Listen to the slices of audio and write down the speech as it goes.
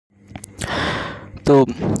তো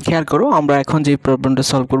খেয়াল করো, আমরা এখন যে প্রবলেমটা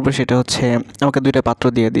সলভ করব সেটা হচ্ছে আমাকে দুইটা পাত্র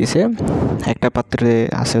দিয়ে দিয়েছে। একটা পাত্রে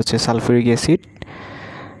আছে হচ্ছে সালফিউরিক অ্যাসিড,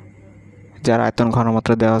 যার আয়তন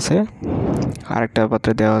ঘনমাত্রা দেওয়া আছে, আরেকটা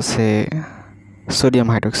পাত্রে দেওয়া আছে সোডিয়াম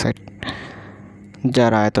হাইড্রোক্সাইড,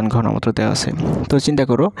 যার আয়তন ঘনমাত্রা দেওয়া আছে। তো চিন্তা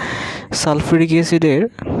করো, সালফিউরিক অ্যাসিডের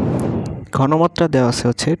ঘনমাত্রা দেওয়া আছে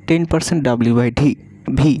হচ্ছে 10%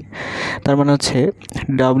 W/V, তার মানে হচ্ছে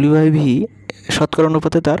W/V শতকরা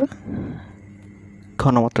অনুপাতে তার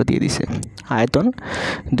ঘনমাত্রা দিয়ে দিছে। আয়তন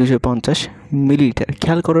 250 মিলিলিটার।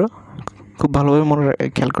 খেয়াল করো, খুব ভালোভাবে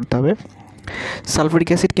খেয়াল করতে হবে, সালফিউরিক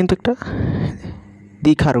অ্যাসিড কিন্তু একটা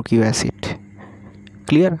দ্বিক্ষারকীয় অ্যাসিড,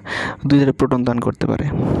 ক্লিয়ার, দুই ধারে প্রোটন দান করতে পারে।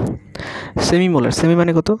 সেমিমোলার, সেমি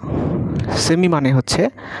মানে কত? সেমি মানে হচ্ছে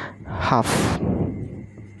হাফ,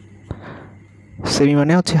 সেমি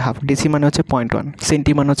মানে হচ্ছে হাফ, ডিসি মানে হচ্ছে 0.1,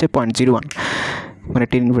 সেন্টি মানে হচ্ছে 0.01, মানে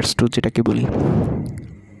 10^2 যেটাকে বলি।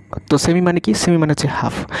 তো সেমি মানে কি? সেমি মানে হচ্ছে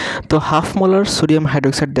হাফ। তো হাফ মোলার সোডিয়াম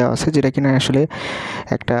হাইড্রোক্সাইড দেওয়া আছে, যেটা কিনা আসলে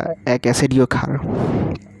একটা এক অ্যাসিডীয় ক্ষার,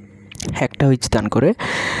 একটা H দান করে।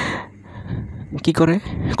 কি করে?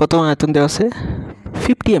 কত আয়তন দেওয়া আছে?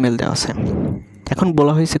 50 ml দেওয়া আছে। এখন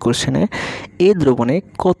বলা হয়েছে কোশ্চেনে, এই দ্রবণে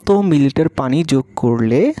কত মিলিলিটার পানি যোগ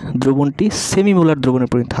করলে দ্রবণটি সেমিমোলার দ্রবণে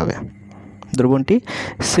পরিণত হবে? দ্রবণটি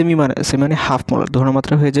সেমি মানে হাফ মোলার,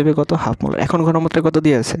 ঘনমাত্রা হয়ে যাবে কত? Half molar. এখন ঘনমাত্রা কত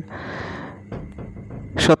দিয়ে আছে?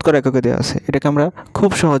 শতকরা এককে দেওয়া আছে। এটাকে আমরা খুব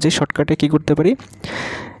সহজেই শর্টকাটে কী করতে পারি?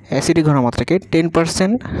 অ্যাসিডের ঘনমাত্রাকে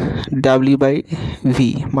 10% W/V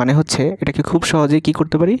মানে হচ্ছে এটাকে খুব সহজেই কী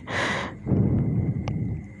করতে পারি?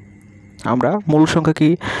 আমরা মূল সংখ্যা কি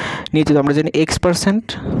নিয়েছি? আমরা জানি X%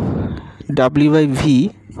 W/V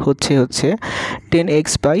হচ্ছে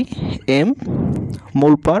 10x/m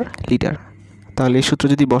মোল পার লিটার। তাহলে এই সূত্র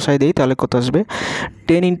যদি বসাই দেই তাহলে কত আসবে?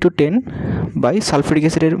 10 × 10 বাই সালফিউরিক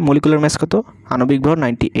অ্যাসিডের মলিকুলার মাস কত? আণবিক ভর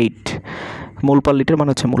 98, মোল পার লিটার মানে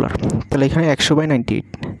হচ্ছে মোলার। তাহলে এখানে 100/98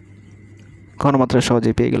 ঘনমাত্রা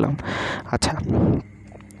সহজেই পেয়ে গেলাম। আচ্ছা,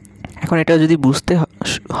 এখন এটা যদি বুঝতে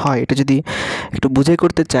হয়, এটা যদি একটু বুঝে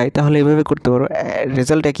করতে চাই তাহলে এভাবে করতে পারো।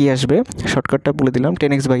 রেজাল্ট একই আসবে, শর্টকাটটা বলে দিলাম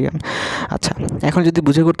 10x/m। আচ্ছা, এখন যদি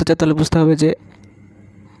বুঝে করতে চাই তাহলে বুঝতে হবে যে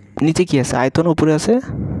নিচে কি আছে? আয়তন, উপরে আছে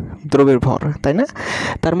দ্রবের ভর, তাই না?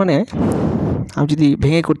 তার মানে আমি যদি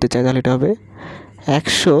ভেঙে করতে চাই তাহলে এটা হবে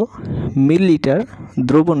 100 মিলিলিটার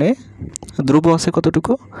দ্রবণে দ্রব্য আছে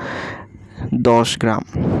কতটুকু? 10 গ্রাম।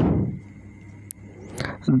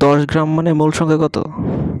 10 গ্রাম মানে মোল সংখ্যা কত?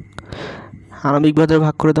 আণবিক ভর দ্বারা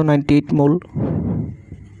ভাগ করে দাও 98 মোল,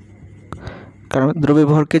 কারণ দ্রব্যের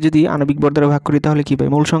ভরকে যদি আণবিক ভর দ্বারা ভাগ করি তাহলে কী পাই?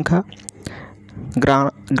 মোল সংখ্যা।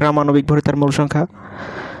 গ্রাম আণবিক ভরে তার মোল সংখ্যা।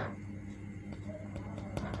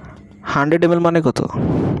 100 ml মানে কত?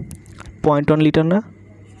 0.1 লিটার না?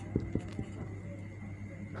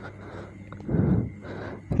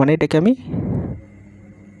 মানে এটাকে আমি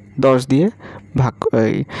 10 দিয়ে ভাগ,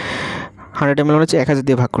 100 ml হচ্ছে 1000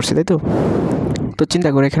 দিয়ে ভাগ করছি, তাই তো? তো চিন্তা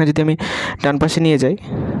করে এখানে যদি আমি ডান পাশে নিয়ে যাই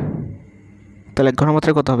তাহলে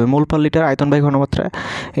ঘনমাত্রা কত হবে? মোল পার লিটার আয়তন বাই ঘনমাত্রা,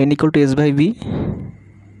 N = S/V,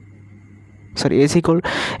 sorry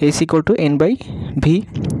S = N/V।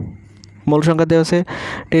 মোল সংখ্যা দেওয়া আছে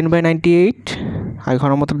 10/98 আর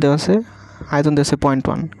ঘনমাত্রা দেওয়া আছে, আয়তন দেওয়া আছে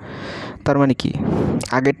 0.1। তার মানে কি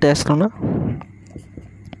আগেরটা আসলো না?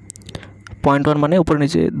 0.1 মানে উপরে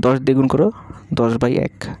নিচে 10 দিয়ে গুণ করো,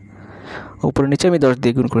 10/1, উপরে নিচে আমি 10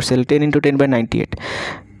 দিয়ে গুণ করছি, 10 × 10/98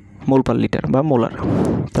 মোল পার লিটার বা মোলার।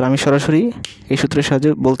 তাহলে আমি সরাসরি এই সূত্রের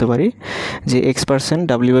সাহায্যে বলতে পারি যে X%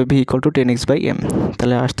 W/V = 10x/m,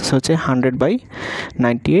 তাহলে আসতেছে হচ্ছে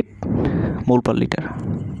 100/98 মোল পার লিটার।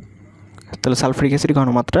 তাহলে সালফিউরিক অ্যাসিড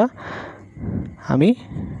ঘনমাত্রা আমি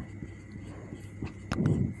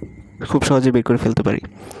খুব সহজে বের করে ফেলতে পারি।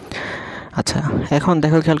 আচ্ছা, এখন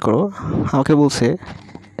দেখো, খেয়াল করো, আমাকে বলছে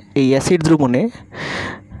এই অ্যাসিড দ্রবণে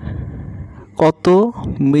কত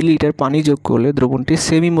মিলিলিটার পানি যোগ করলে দ্রবণটি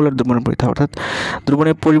সেমিমোলার দ্রবণে পরিণত হবে, অর্থাৎ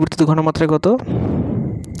দ্রবণের পরিবর্তিত ঘনমাত্রা কত?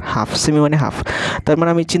 হাফ। সেমি মানে হাফ। তার মানে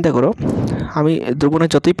আমি চিন্তা করো, আমি দ্রবণে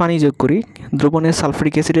যতই পানি যোগ করি দ্রবণের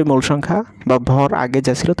সালফিউরিক অ্যাসিডের মোল সংখ্যা বা ভর আগে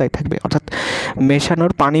যা ছিল তাই থাকবে, অর্থাৎ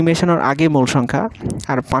পানি মেশানোর আগে মোল সংখ্যা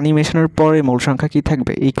আর পানি মেশানোর পরে মোল সংখ্যা কি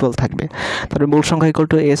থাকবে? ইকুয়াল থাকবে। তারপরে মোল সংখ্যা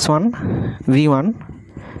S1V1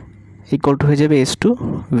 হয়ে যাবে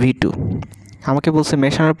S2V2। আমাকে বলছে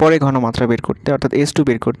মেশানোর পরে ঘনমাত্রা বের করতে, অর্থাৎ S2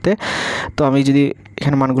 বের করতে। তো আমি যদি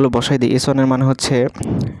এখানে মানগুলো বসাই দিই, S1 এর মান হচ্ছে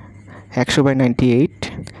 100/98,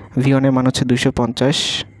 V1 এর মান হচ্ছে 250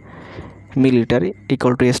 মিলিলিটার,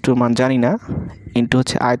 S2 মান জানি না, ইন্টু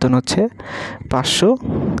হচ্ছে আয়তন হচ্ছে 500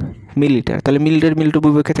 মিলিলিটার। তাহলে মিলিলিটার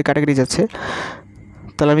উভয় ক্ষেত্রে কাটাকাটি যাচ্ছে,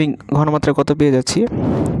 তাহলে আমি ঘনমাত্রা কত পেয়ে যাচ্ছি?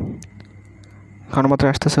 ঘনমাত্রা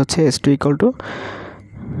আসতেছে হচ্ছে S2 =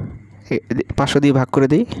 500 দিয়ে ভাগ করে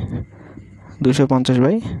দিই,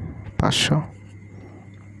 250/500।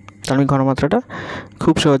 তাহলে আমি ঘনমাত্রাটা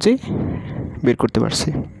খুব সহজেই বের করতে পারছি।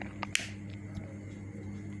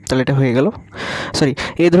 তাহলে এটা হয়ে গেল। সরি,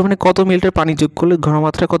 এই দ্রবণে কত মিলিলিটার পানি যোগ করলে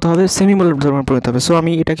ঘনমাত্রা কত হবে? সেমিমোলার দ্রবণে পরিণত হবে। সো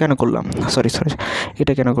আমি এটা কেন করলাম,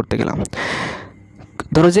 এটা কেন করতে গেলাম?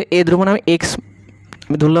 ধরো যে এই দ্রবণে আমি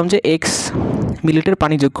আমি ধরলাম যে এক্স মিলিলিটার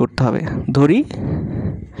পানি যোগ করতে হবে। ধরি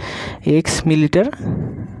এক্স মিলিলিটার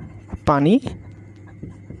পানি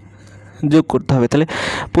যোগ করতে হবে। তাহলে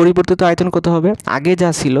পরিবর্তিত আয়তন কত হবে? আগে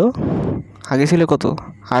ছিল কত?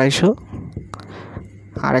 250,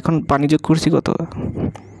 আর এখন পানি যোগ করছি কত?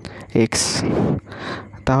 এক্স।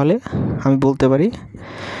 তাহলে আমি বলতে পারি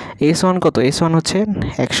S1 কত? S1 হচ্ছে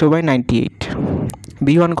 100/98,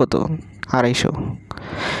 B1 কত? 250,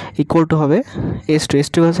 ইকুয়াল টু হবে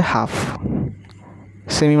S2 হচ্ছে হাফ,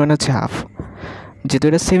 সেমি মানে হচ্ছে হাফ। যেহেতু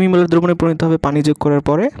এটা সেমিমোলার দ্রবণে পরিণত হবে পানি যোগ করার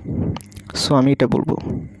পরে, সো আমি এটা বলবো।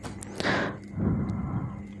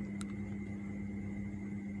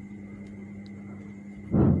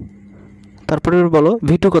 তারপরে বলো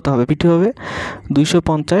V2 কত হবে? V2 হবে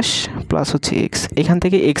 250 প্লাস হচ্ছে এক্স। এখান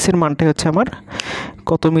থেকে এক্স এর মানটা হচ্ছে আমার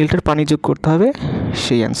কত মিলিলিটার পানি যোগ করতে হবে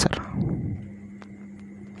সেই অ্যান্সার।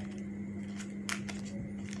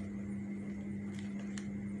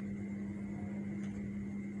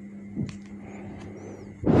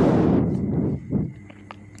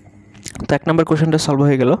 তো 1 নম্বর কোশ্চেনটা সলভ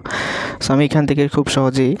হয়ে গেল। সো আমি এখান থেকে খুব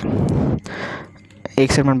সহজেই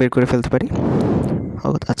এক্স এর মান বের করে ফেলতে পারি।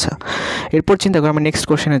 আচ্ছা, এরপর চিন্তা করে আমরা নেক্সট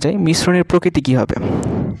কোশ্চেনে যাই। মিশ্রণের প্রকৃতি কী হবে?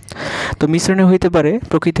 তো মিশ্রণে হইতে পারে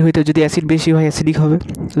প্রকৃতি হইতে যদি অ্যাসিড বেশি হয় অ্যাসিডিক হবে,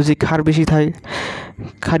 যদি ক্ষার বেশি থাকে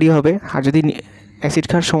ক্ষারীয় হবে, আর যদি অ্যাসিড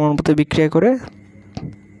ক্ষার সমানুপাতে বিক্রিয়া করে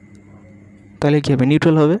তাহলে কী হবে?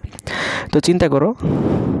 নিউট্রাল হবে। তো চিন্তা করো,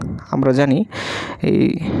 আমরা জানি এই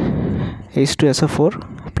H2SO4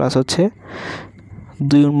 প্লাস হচ্ছে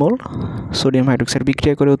 2 মোল সোডিয়াম হাইড্রোক্সাইড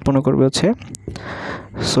বিক্রিয়া করে উৎপন্ন করবে হচ্ছে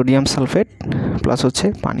সোডিয়াম সালফেট প্লাস হচ্ছে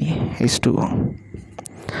পানি H2O।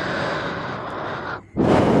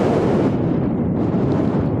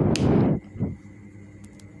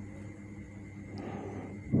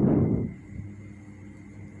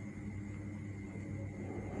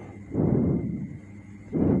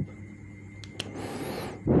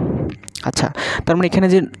 আচ্ছা, তার মানে এখানে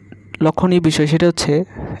যে লক্ষণীয় বিষয় সেটা হচ্ছে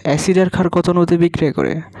অ্যাসিড আর ক্ষার কত অনুপাতে বিক্রিয়া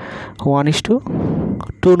করে?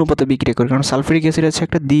 1:2 অনুপাতে বিক্রিয়া করে, কারণ সালফিউরিক অ্যাসিড হচ্ছে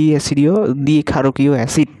একটা দ্বিক্ষারকীয়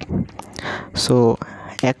অ্যাসিড। সো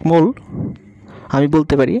 1 মোল আমি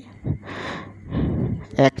বলতে পারি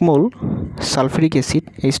 1 মোল sulphuric acid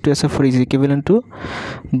H2SO4 is equivalent to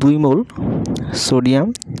 2 mole sodium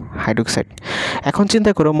hydroxide. এখন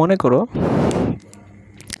চিন্তা করো, মনে করো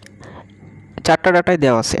 4টা ডাটায়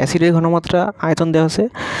দেওয়া আছে, অ্যাসিডের ঘনমাত্রা আয়তন দেওয়া আছে,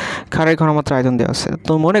 ক্ষারের ঘনমাত্রা আয়তন দেওয়া আছে।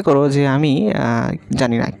 তো মনে করো যে আমি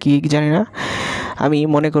জানি না, আমি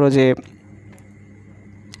মনে করো যে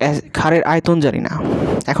ক্ষারের আয়তন জানি না।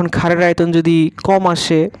 এখন ক্ষারের আয়তন যদি কম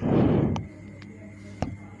আসে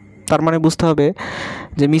তার মানে বুঝতে হবে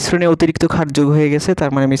যে মিশ্রণে অতিরিক্ত ক্ষার যোগ হয়ে গেছে,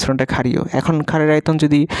 তার মানে মিশ্রণটা ক্ষারীয়। এখন ক্ষারের আয়তন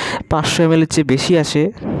যদি 500 ml এর চেয়ে বেশি আসে,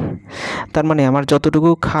 তার মানে আমার যতটুকু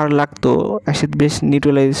ক্ষার লাগতো অ্যাসিড বেস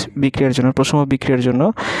নিউট্রালাইজ বিক্রিয়ার জন্য, প্রশম বিক্রিয়ার জন্য,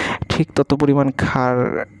 ঠিক তত পরিমাণ ক্ষার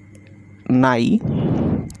নাই,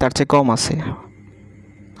 তার চেয়ে কম আছে,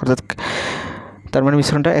 অর্থাৎ তার মানে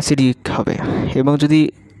মিশ্রণটা অ্যাসিডিক হবে। এবং যদি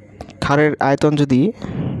ক্ষারের আয়তন যদি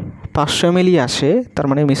 500 ml আসে, তার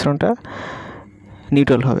মানে মিশ্রণটা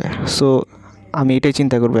নিউট্রাল হবে। সো আমি এটাই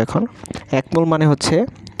চিন্তা করব এখন। 1 মোল মানে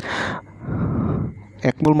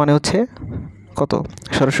হচ্ছে কত?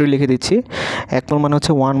 সরাসরি লিখে দিচ্ছি। 1 মোল মানে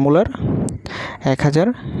হচ্ছে 1 মোলার 1000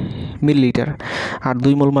 মিলিলিটার, আর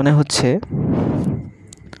 2 মোল মানে হচ্ছে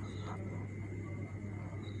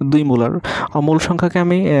 2 মোলার। অমূল সংখ্যাকে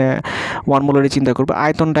আমি 1 মোলারে চিন্তা করব,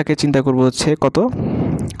 আয়তনটাকে চিন্তা করব হচ্ছে কত?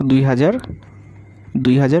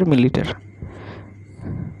 2000 মিলিলিটার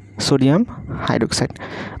সোডিয়াম হাইড্রোক্সাইড।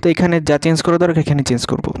 তো এখানে যা চেঞ্জ করা দরকার এখানে চেঞ্জ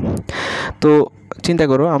করব। তো চিন্তা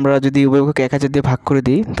করো, আমরা যদি উভয়কে 1000 দিয়ে ভাগ করে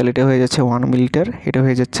দিই তাহলে এটা হয়ে যাচ্ছে 1 মিলিলিটার, এটা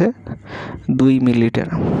হয়ে যাচ্ছে 2 মিলিলিটার।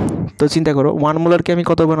 তো চিন্তা করো 1 মোলারকে আমি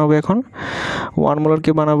কত বানাবো এখন? 1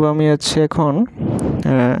 মোলারকে বানাবো আমি হচ্ছে এখন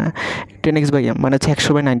 10x/m মানে হচ্ছে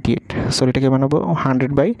 100/98। সরি, এটাকে বানাবো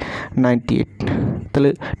 100/98। তাহলে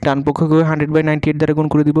ডান পক্ষকে 100/98 দ্বারা গুণ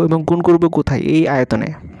করে দিব, এবং গুণ করবো কোথায়? এই আয়তনে।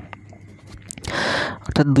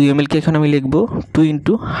 অর্থাৎ 2 ml-কে এখন আমি লিখব 2 ×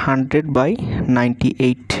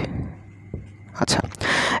 100/98। আচ্ছা,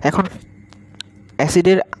 এখন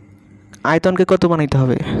অ্যাসিডের আয়তনকে কত বানাইতে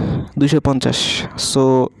হবে? 250, সো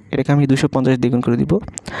এটাকে আমি 250 দিয়ে গুণ করে দিব,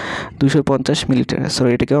 250 মিলিলিটার। সো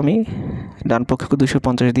এটাকেও আমি ডান পক্ষকে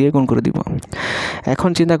 250 দিয়ে গুণ করে দিব। এখন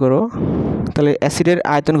চিন্তা করো, তাহলে অ্যাসিডের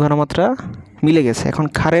আয়তন ঘনমাত্রা মিলে গেছে, এখন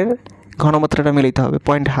ক্ষারের ঘনমাত্রাটা মিলাইতে হবে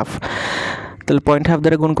 0.5, তাহলে 0.5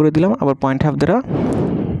 দ্বারা গুণ করে দিলাম, আবার 0.5 দ্বারা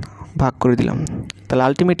ভাগ করে দিলাম। তাহলে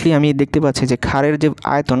আলটিমেটলি আমি দেখতে পাচ্ছি যে ক্ষারের যে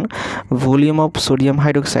আয়তন, ভলিউম অফ সোডিয়াম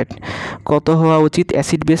হাইড্রোক্সাইড কত হওয়া উচিত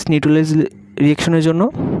অ্যাসিড বেস নিউট্রালাইজ রিঅ্যাকশনের জন্য?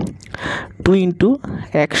 2 × 100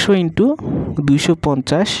 ×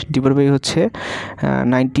 250 ডিভাইড বাই হচ্ছে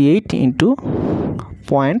 98 ×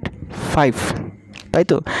 0.5, তাই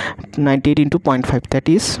তো? 98 × 0.5, দ্যাট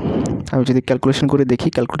ইজ, আমি যদি ক্যালকুলেশন করে দেখি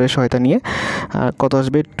ক্যালকুলেটার সহায়তা নিয়ে, কত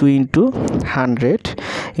আসবে? 2 × 100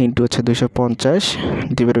 × হচ্ছে 250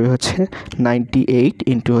 ডিভাইড বাই হচ্ছে 98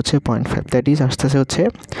 × হচ্ছে 0.5, দ্যাট ইজ আসতেছে হচ্ছে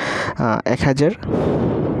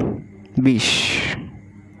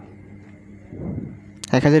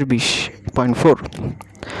 1020.4,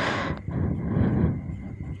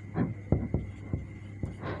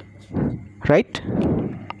 রাইট?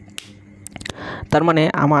 তার মানে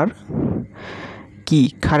আমার কি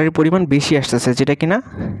ক্ষারের পরিমাণ বেশি আসতেছে, যেটা কিনা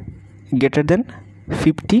গ্রেটার দেন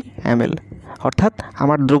 50 ml, অর্থাৎ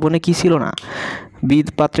আমার দ্রবণে কি ছিল না,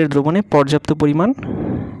 পাত্রের দ্রবণে পর্যাপ্ত পরিমাণ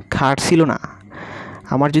ক্ষার ছিল না।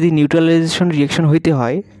 আমার যদি নিউট্রালাইজেশন রিঅ্যাকশন হইতে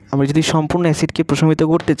হয়, আমরা যদি সম্পূর্ণ অ্যাসিডকে প্রশমিত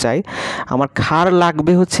করতে চাই, আমার ক্ষার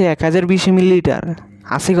লাগবে হচ্ছে 1020 মিলিলিটার,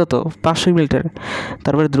 আছে কত? 500 মিলিলিটার।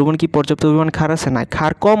 তারপরে দ্রবণ কি পর্যাপ্ত পরিমাণ ক্ষার আছে? না,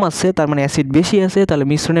 ক্ষার কম আছে, তার মানে অ্যাসিড বেশি আছে, তাহলে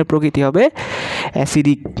মিশ্রণের প্রকৃতি হবে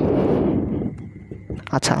অ্যাসিডিক।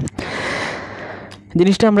 আচ্ছা,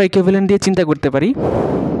 জিনিসটা আমরা ইকুইভ্যালেন্ট দিয়ে চিন্তা করতে পারি,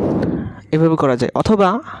 এভাবে করা যায়, অথবা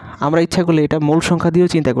আমরা ইচ্ছা করলে এটা মূল সংখ্যা দিয়েও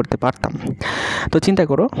চিন্তা করতে পারতাম। তো চিন্তা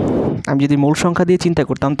করো, আমি যদি মূল সংখ্যা দিয়ে চিন্তা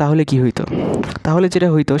করতাম তাহলে কি হইতো? তাহলে যেটা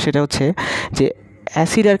হইতো সেটা হচ্ছে যে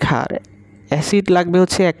অ্যাসিড আর ক্ষার, অ্যাসিড লাগবে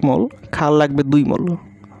হচ্ছে 1 মোল, ক্ষার লাগবে 2 মোল,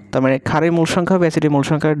 তার মানে ক্ষারের মূল সংখ্যা হবে অ্যাসিডের মূল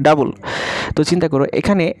সংখ্যার ডাবল। তো চিন্তা করো,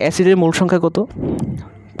 এখানে অ্যাসিডের মূল সংখ্যা কত?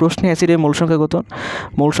 প্রশ্নে অ্যাসিডের মূল সংখ্যা কত?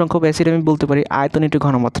 মূল সংখ্যক অ্যাসিড আমি বলতে পারি আয়তন ইন্টু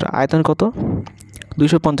ঘনমাত্রা। আয়তন কত?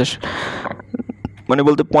 250, মানে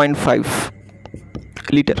বলতে 0.5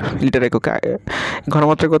 লিটার, লিটার একক।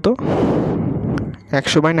 ঘনমাত্রা কত?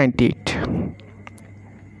 100/98।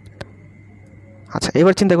 আচ্ছা,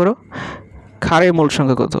 এবার চিন্তা করো ক্ষারের মূল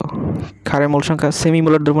সংখ্যা কত? ক্ষারের মূল সংখ্যা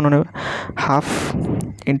সেমিমোলার দ্রবণ হাফ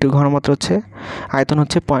ইন্টু ঘনমাত্রা হচ্ছে, আয়তন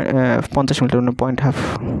হচ্ছে 50 মিলিটার, 0.5।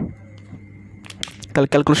 তাহলে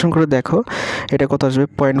ক্যালকুলেশন করে দেখো এটা কত আসবে?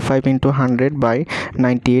 0.5 ×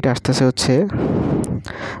 100/98 আসতেছে হচ্ছে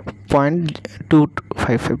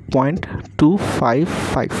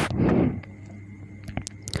 0.255।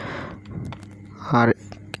 আর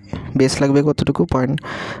বেস লাগবে কতটুকু?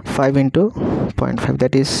 0.5 × 0.5,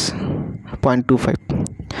 দ্যাট ইজ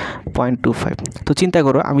 0.25। তো চিন্তা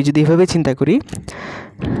করো, আমি যদি এভাবে চিন্তা করি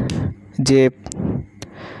যে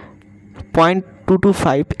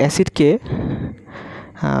 0.225 অ্যাসিডকে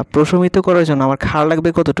প্রশমিত করার জন্য আমার ক্ষার লাগবে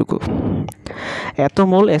কতটুকু? এত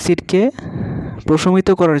মোল অ্যাসিডকে প্রশমিত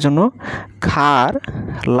করার জন্য ক্ষার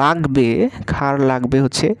লাগবে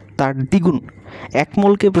হচ্ছে তার দ্বিগুণ। 1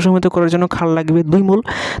 মোলকে প্রশমিত করার জন্য ক্ষার লাগবে 2 মোল,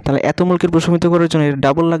 তাহলে এত মোলকে প্রশমিত করার জন্য এর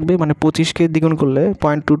ডাবল লাগবে, মানে 25কে দ্বিগুণ করলে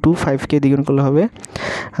 0.225কে দ্বিগুণ করলে হবে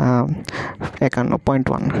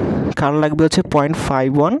 51.1। ক্ষার লাগবে হচ্ছে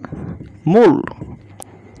 0.51 মোল।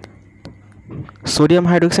 সোডিয়াম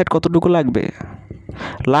হাইড্রোক্সাইড কতটুকু লাগবে?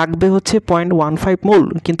 লাগবে হচ্ছে 0.15 মোল,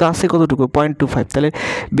 কিন্তু আছে কতটুকু? 0.25। তাহলে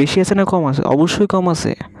বেশি আছে না কম আছে? অবশ্যই কম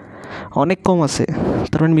আছে, অনেক কম আছে।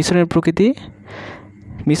 তার মানে মিশ্রণের প্রকৃতি,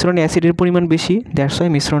 মিশ্রণে অ্যাসিডের পরিমাণ বেশি, দ্যাটস ওয়াই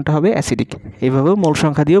মিশ্রণটা হবে অ্যাসিডিক। এইভাবেও মূল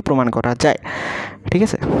সংখ্যা দিয়েও প্রমাণ করা যায়, ঠিক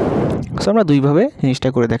আছে? সো আমরা দুইভাবে জিনিসটা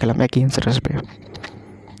করে দেখালাম, একই অ্যান্সার আসবে।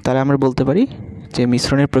 তাহলে আমরা বলতে পারি যে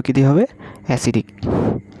মিশ্রণের প্রকৃতি হবে অ্যাসিডিক।